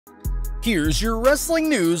Here's your wrestling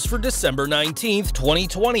news for December 19th,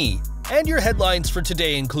 2020, and your headlines for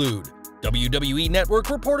today include: WWE Network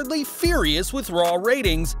reportedly furious with Raw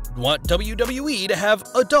ratings, want WWE to have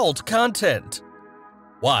adult content.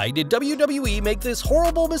 Why did WWE make this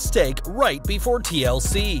horrible mistake right before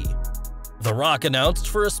TLC? The Rock announced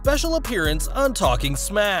for a special appearance on Talking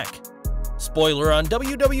Smack. Spoiler on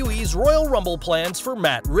WWE's Royal Rumble plans for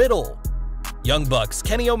Matt Riddle. Young Bucks,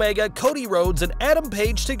 Kenny Omega, Cody Rhodes, and Adam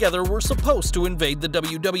Page together were supposed to invade the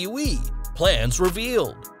WWE. Plans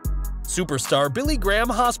revealed. Superstar Billy Graham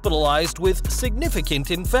hospitalized with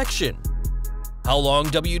significant infection. How long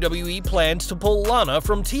WWE plans to pull Lana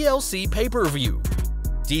from TLC pay-per-view.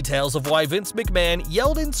 Details of why Vince McMahon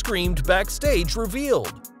yelled and screamed backstage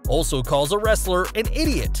revealed. Also calls a wrestler an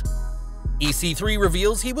idiot. EC3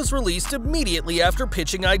 reveals he was released immediately after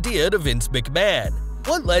pitching idea to Vince McMahon.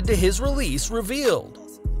 What led to his release revealed.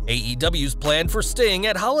 AEW's plan for Sting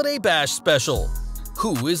at Holiday Bash special.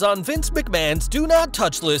 Who is on Vince McMahon's Do Not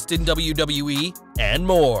Touch list in WWE, and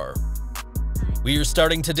more. We're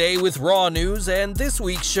starting today with Raw news, and this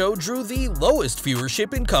week's show drew the lowest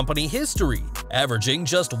viewership in company history, averaging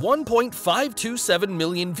just 1.527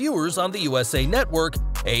 million viewers on the USA Network,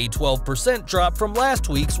 a 12% drop from last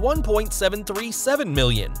week's 1.737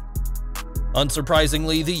 million.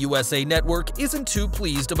 Unsurprisingly, the USA Network isn't too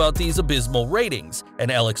pleased about these abysmal ratings,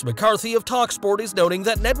 and Alex McCarthy of TalkSport is noting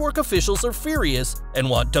that network officials are furious and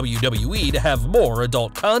want WWE to have more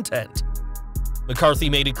adult content. McCarthy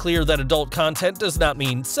made it clear that adult content does not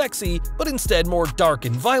mean sexy, but instead more dark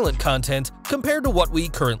and violent content compared to what we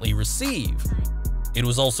currently receive. It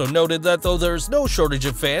was also noted that though there's no shortage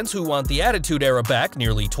of fans who want the Attitude Era back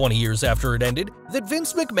nearly 20 years after it ended, that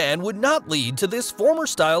Vince McMahon would not lead to this former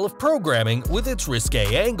style of programming with its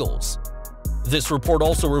risque angles. This report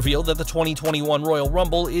also revealed that the 2021 Royal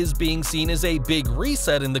Rumble is being seen as a big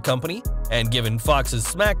reset in the company, and given Fox's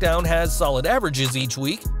SmackDown has solid averages each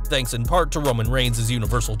week, thanks in part to Roman Reigns as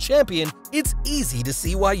Universal Champion, it's easy to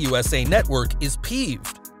see why USA Network is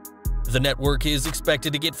peeved. The network is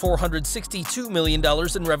expected to get $462 million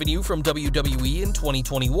in revenue from WWE in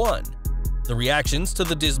 2021. The reactions to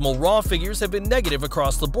the dismal Raw figures have been negative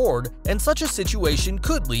across the board, and such a situation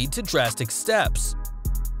could lead to drastic steps.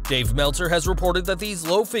 Dave Meltzer has reported that these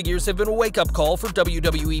low figures have been a wake-up call for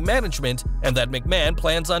WWE management, and that McMahon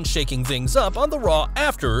plans on shaking things up on the Raw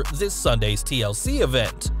after this Sunday's TLC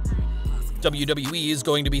event. WWE is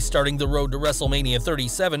going to be starting the road to WrestleMania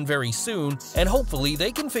 37 very soon, and hopefully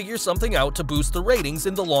they can figure something out to boost the ratings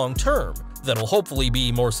in the long term that'll hopefully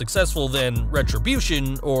be more successful than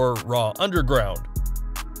Retribution or Raw Underground.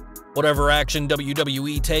 Whatever action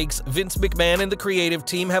WWE takes, Vince McMahon and the creative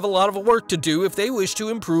team have a lot of work to do if they wish to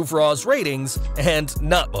improve Raw's ratings, and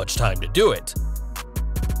not much time to do it.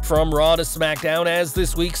 From Raw to SmackDown, as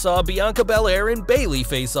this week saw Bianca Belair and Bayley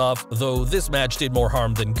face off, though this match did more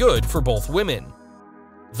harm than good for both women.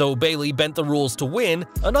 Though Bayley bent the rules to win,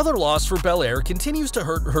 another loss for Belair continues to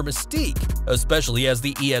hurt her mystique, especially as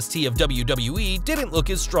the EST of WWE didn't look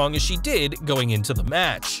as strong as she did going into the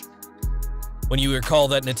match. When you recall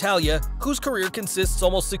that Natalya, whose career consists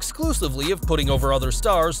almost exclusively of putting over other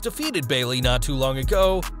stars, defeated Bayley not too long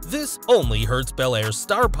ago, this only hurts Belair's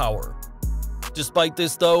star power. Despite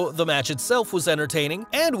this though, the match itself was entertaining,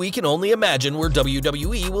 and we can only imagine where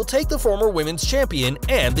WWE will take the former women's champion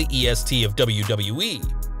and the EST of WWE.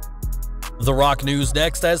 The Rock news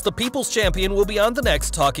next, as the People's Champion will be on the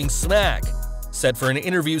next Talking Smack. Set for an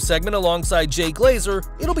interview segment alongside Jay Glazer,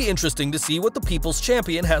 it'll be interesting to see what the People's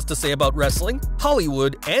Champion has to say about wrestling,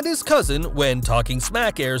 Hollywood, and his cousin when Talking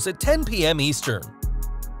Smack airs at 10 p.m. Eastern.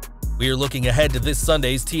 We are looking ahead to this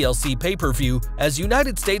Sunday's TLC pay-per-view, as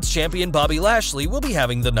United States Champion Bobby Lashley will be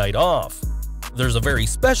having the night off. There's a very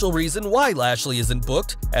special reason why Lashley isn't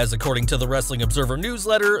booked, as according to the Wrestling Observer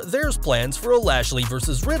newsletter, there's plans for a Lashley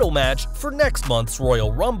vs. Riddle match for next month's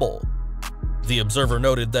Royal Rumble. The Observer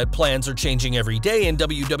noted that plans are changing every day in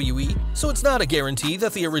WWE, so it's not a guarantee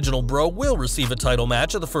that the original Bro will receive a title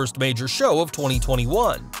match at the first major show of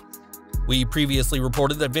 2021. We previously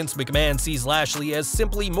reported that Vince McMahon sees Lashley as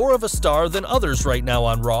simply more of a star than others right now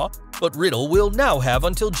on Raw, but Riddle will now have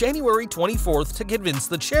until January 24th to convince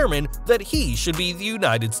the chairman that he should be the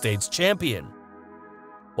United States Champion.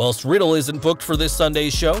 Whilst Riddle isn't booked for this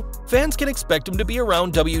Sunday's show, fans can expect him to be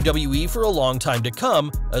around WWE for a long time to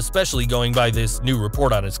come, especially going by this new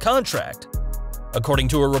report on his contract. According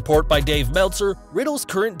to a report by Dave Meltzer, Riddle's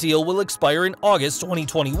current deal will expire in August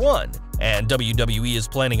 2021, and WWE is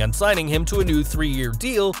planning on signing him to a new 3-year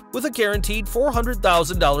deal with a guaranteed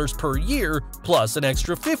 $400,000 per year, plus an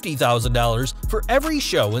extra $50,000 for every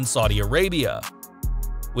show in Saudi Arabia.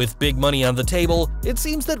 With big money on the table, it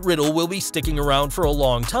seems that Riddle will be sticking around for a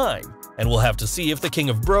long time, and we'll have to see if the King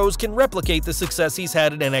of Bros can replicate the success he's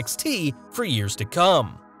had in NXT for years to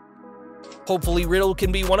come. Hopefully Riddle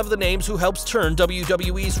can be one of the names who helps turn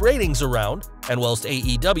WWE's ratings around, and whilst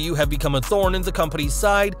AEW have become a thorn in the company's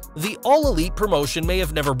side, the all-elite promotion may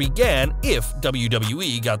have never began if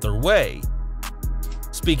WWE got their way.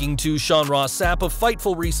 Speaking to Sean Ross Sapp of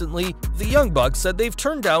Fightful recently, the Young Bucks said they've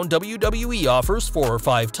turned down WWE offers 4 or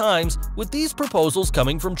 5 times, with these proposals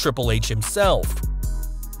coming from Triple H himself.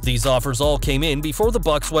 These offers all came in before the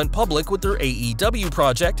Bucks went public with their AEW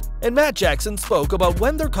project, and Matt Jackson spoke about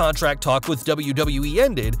when their contract talk with WWE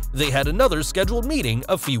ended. They had another scheduled meeting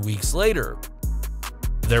a few weeks later.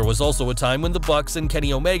 There was also a time when the Bucks and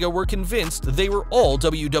Kenny Omega were convinced they were all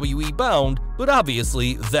WWE bound, but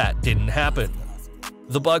obviously that didn't happen.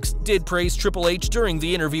 The Bucks did praise Triple H during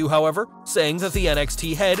the interview, however, saying that the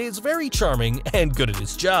NXT head is very charming and good at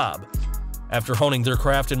his job. After honing their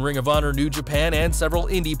craft in Ring of Honor, New Japan, and several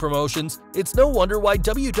indie promotions, it's no wonder why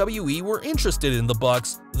WWE were interested in the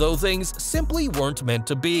Bucks, though things simply weren't meant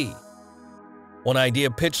to be. One idea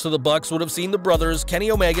pitched to the Bucks would have seen the brothers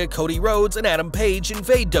Kenny Omega, Cody Rhodes, and Adam Page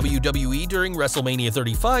invade WWE during WrestleMania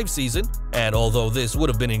 35 season, and although this would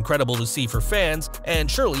have been incredible to see for fans and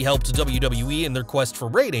surely helped WWE in their quest for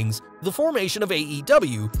ratings, the formation of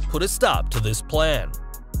AEW put a stop to this plan.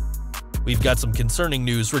 We've got some concerning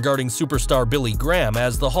news regarding superstar Billy Graham,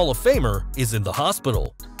 as the Hall of Famer is in the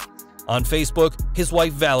hospital. On Facebook, his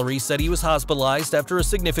wife Valerie said he was hospitalized after a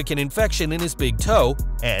significant infection in his big toe,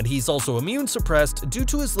 and he's also immune suppressed due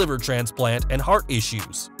to his liver transplant and heart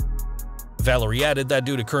issues. Valerie added that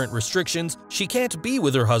due to current restrictions, she can't be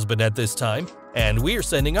with her husband at this time, and we're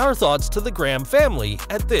sending our thoughts to the Graham family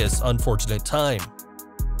at this unfortunate time.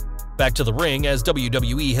 Back to the ring, as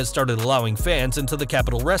WWE has started allowing fans into the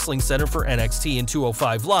Capitol Wrestling Center for NXT and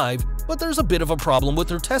 205 Live, but there's a bit of a problem with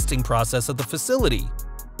their testing process at the facility.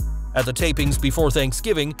 At the tapings before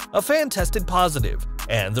Thanksgiving, a fan tested positive,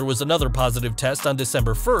 and there was another positive test on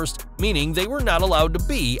December 1st, meaning they were not allowed to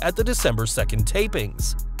be at the December 2nd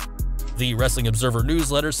tapings. The Wrestling Observer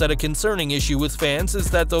newsletter said a concerning issue with fans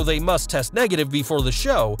is that though they must test negative before the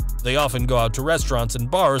show, they often go out to restaurants and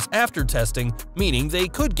bars after testing, meaning they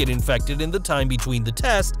could get infected in the time between the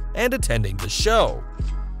test and attending the show.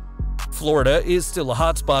 Florida is still a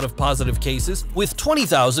hotspot of positive cases, with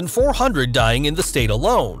 20,400 dying in the state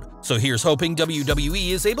alone, so here's hoping WWE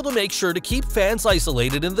is able to make sure to keep fans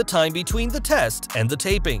isolated in the time between the test and the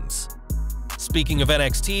tapings. Speaking of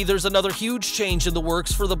NXT, there's another huge change in the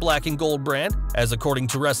works for the Black and Gold brand, as according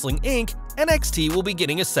to Wrestling Inc., NXT will be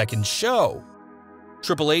getting a second show.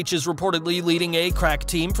 Triple H is reportedly leading a crack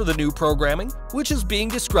team for the new programming, which is being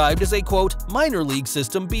described as a quote minor league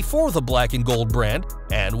system before the Black and Gold brand,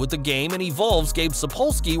 and with the Game and Evolve's Gabe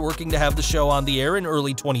Sapolsky working to have the show on the air in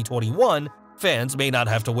early 2021, fans may not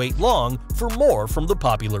have to wait long for more from the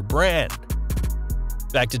popular brand.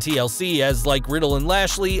 Back to TLC, as like Riddle and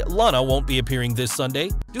Lashley, Lana won't be appearing this Sunday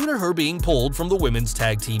due to her being pulled from the Women's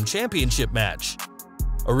Tag Team Championship match.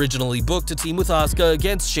 Originally booked to team with Asuka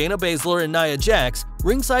against Shayna Baszler and Nia Jax,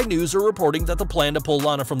 Ringside News are reporting that the plan to pull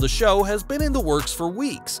Lana from the show has been in the works for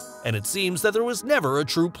weeks, and it seems that there was never a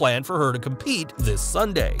true plan for her to compete this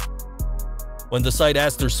Sunday. When the site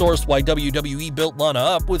asked their source why WWE built Lana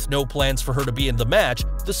up with no plans for her to be in the match,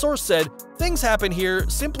 the source said, "Things happen here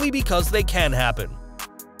simply because they can happen."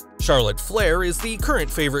 Charlotte Flair is the current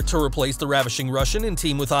favorite to replace the Ravishing Russian and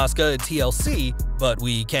team with Asuka at TLC, but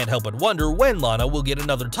we can't help but wonder when Lana will get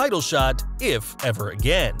another title shot, if ever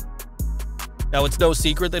again. Now, it's no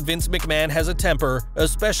secret that Vince McMahon has a temper,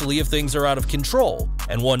 especially if things are out of control,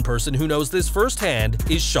 and one person who knows this firsthand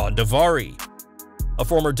is Shawn Daivari. A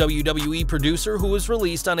former WWE producer who was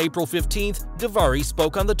released on April 15th, Daivari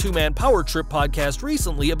spoke on the Two-Man Power Trip podcast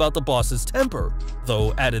recently about the boss's temper,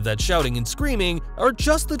 though added that shouting and screaming are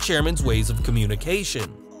just the chairman's ways of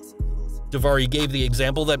communication. Daivari gave the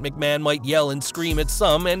example that McMahon might yell and scream at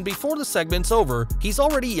some, and before the segment's over, he's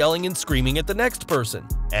already yelling and screaming at the next person,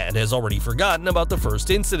 and has already forgotten about the first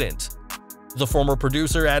incident. The former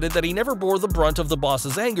producer added that he never bore the brunt of the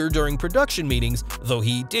boss's anger during production meetings, though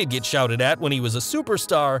he did get shouted at when he was a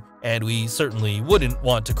superstar, and we certainly wouldn't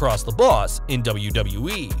want to cross the boss in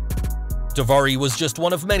WWE. Daivari was just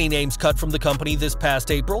one of many names cut from the company this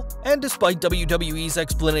past April, and despite WWE's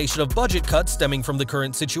explanation of budget cuts stemming from the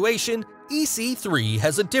current situation, EC3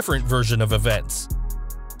 has a different version of events.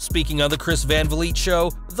 Speaking on the Chris Van Vliet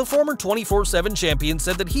show, the former 24/7 champion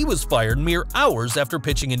said that he was fired mere hours after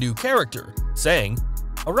pitching a new character, saying,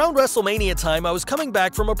 "Around WrestleMania time, I was coming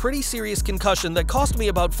back from a pretty serious concussion that cost me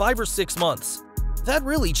about 5 or 6 months. That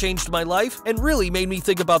really changed my life and really made me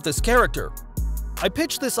think about this character. I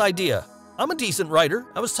pitched this idea. I'm a decent writer,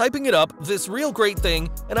 I was typing it up, this real great thing,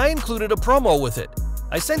 and I included a promo with it.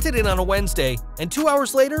 I sent it in on a Wednesday, and 2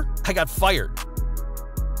 hours later, I got fired.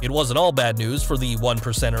 It wasn't all bad news for the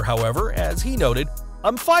 1%er, however, as he noted,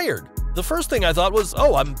 I'm fired. The first thing I thought was,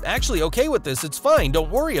 oh, I'm actually okay with this, it's fine, don't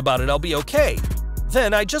worry about it, I'll be okay.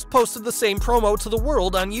 Then I just posted the same promo to the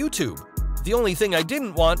world on YouTube. The only thing I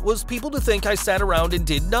didn't want was people to think I sat around and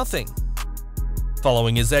did nothing.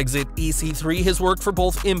 Following his exit, EC3 has worked for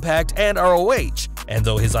both Impact and ROH, and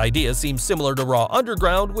though his idea seems similar to Raw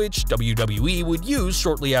Underground, which WWE would use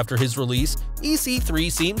shortly after his release,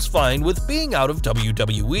 EC3 seems fine with being out of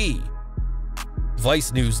WWE.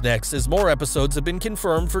 Vice news next, as more episodes have been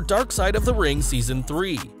confirmed for Dark Side of the Ring Season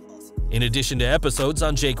 3. In addition to episodes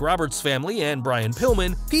on Jake Roberts' family and Brian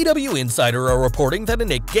Pillman, PW Insider are reporting that a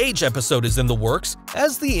Nick Gage episode is in the works,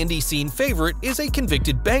 as the indie scene favorite is a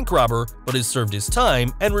convicted bank robber but has served his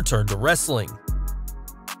time and returned to wrestling.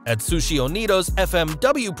 Atsushi Onito's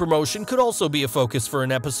FMW promotion could also be a focus for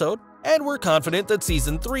an episode, and we're confident that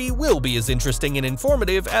Season 3 will be as interesting and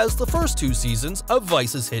informative as the first 2 seasons of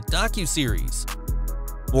Vice's hit docuseries.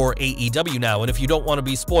 More AEW now, and if you don't want to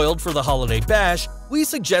be spoiled for the holiday bash, we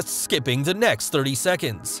suggest skipping the next 30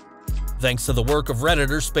 seconds. Thanks to the work of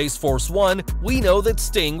Redditor Space Force 1, we know that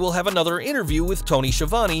Sting will have another interview with Tony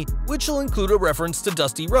Schiavone, which will include a reference to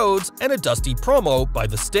Dusty Rhodes and a Dusty promo by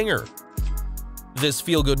the Stinger. This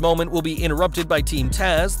feel-good moment will be interrupted by Team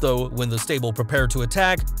Taz, though when the stable prepare to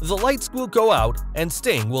attack, the lights will go out and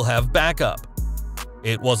Sting will have backup.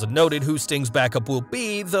 It wasn't noted who Sting's backup will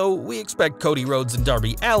be, though we expect Cody Rhodes and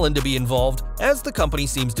Darby Allin to be involved, as the company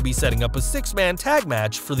seems to be setting up a 6-man tag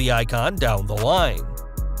match for the Icon down the line.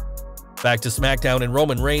 Back to SmackDown, and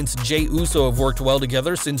Roman Reigns and Jey Uso have worked well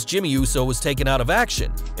together since Jimmy Uso was taken out of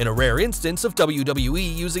action, in a rare instance of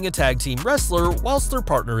WWE using a tag team wrestler whilst their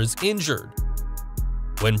partner is injured.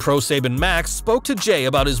 When Pro Saban Max spoke to Jey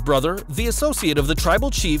about his brother, the associate of the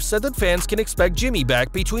Tribal Chief said that fans can expect Jimmy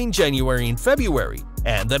back between January and February,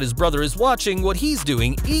 and that his brother is watching what he's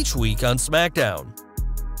doing each week on SmackDown.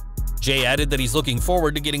 Jey added that he's looking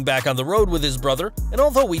forward to getting back on the road with his brother, and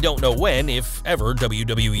although we don't know when, if ever,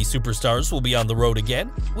 WWE superstars will be on the road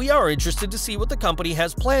again, we are interested to see what the company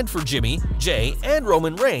has planned for Jimmy, Jey, and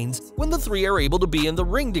Roman Reigns when the three are able to be in the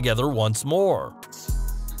ring together once more.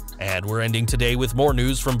 And we're ending today with more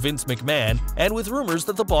news from Vince McMahon, and with rumors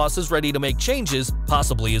that the boss is ready to make changes,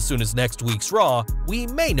 possibly as soon as next week's Raw, we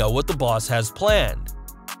may know what the boss has planned.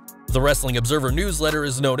 The Wrestling Observer newsletter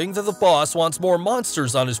is noting that the boss wants more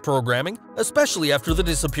monsters on his programming, especially after the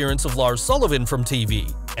disappearance of Lars Sullivan from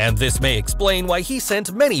TV, and this may explain why he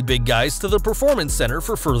sent many big guys to the Performance Center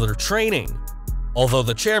for further training. Although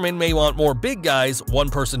the chairman may want more big guys, one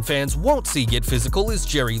person fans won't see get physical is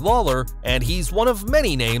Jerry Lawler, and he's one of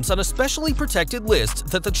many names on a specially protected list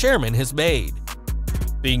that the chairman has made.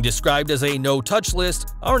 Being described as a no-touch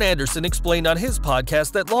list, Arn Anderson explained on his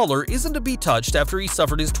podcast that Lawler isn't to be touched after he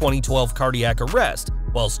suffered his 2012 cardiac arrest,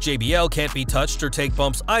 whilst JBL can't be touched or take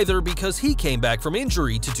bumps either because he came back from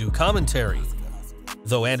injury to do commentary.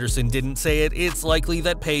 Though Anderson didn't say it, it's likely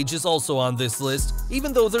that Paige is also on this list,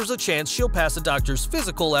 even though there's a chance she'll pass a doctor's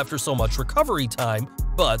physical after so much recovery time,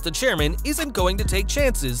 but the chairman isn't going to take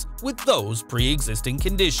chances with those pre-existing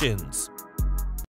conditions.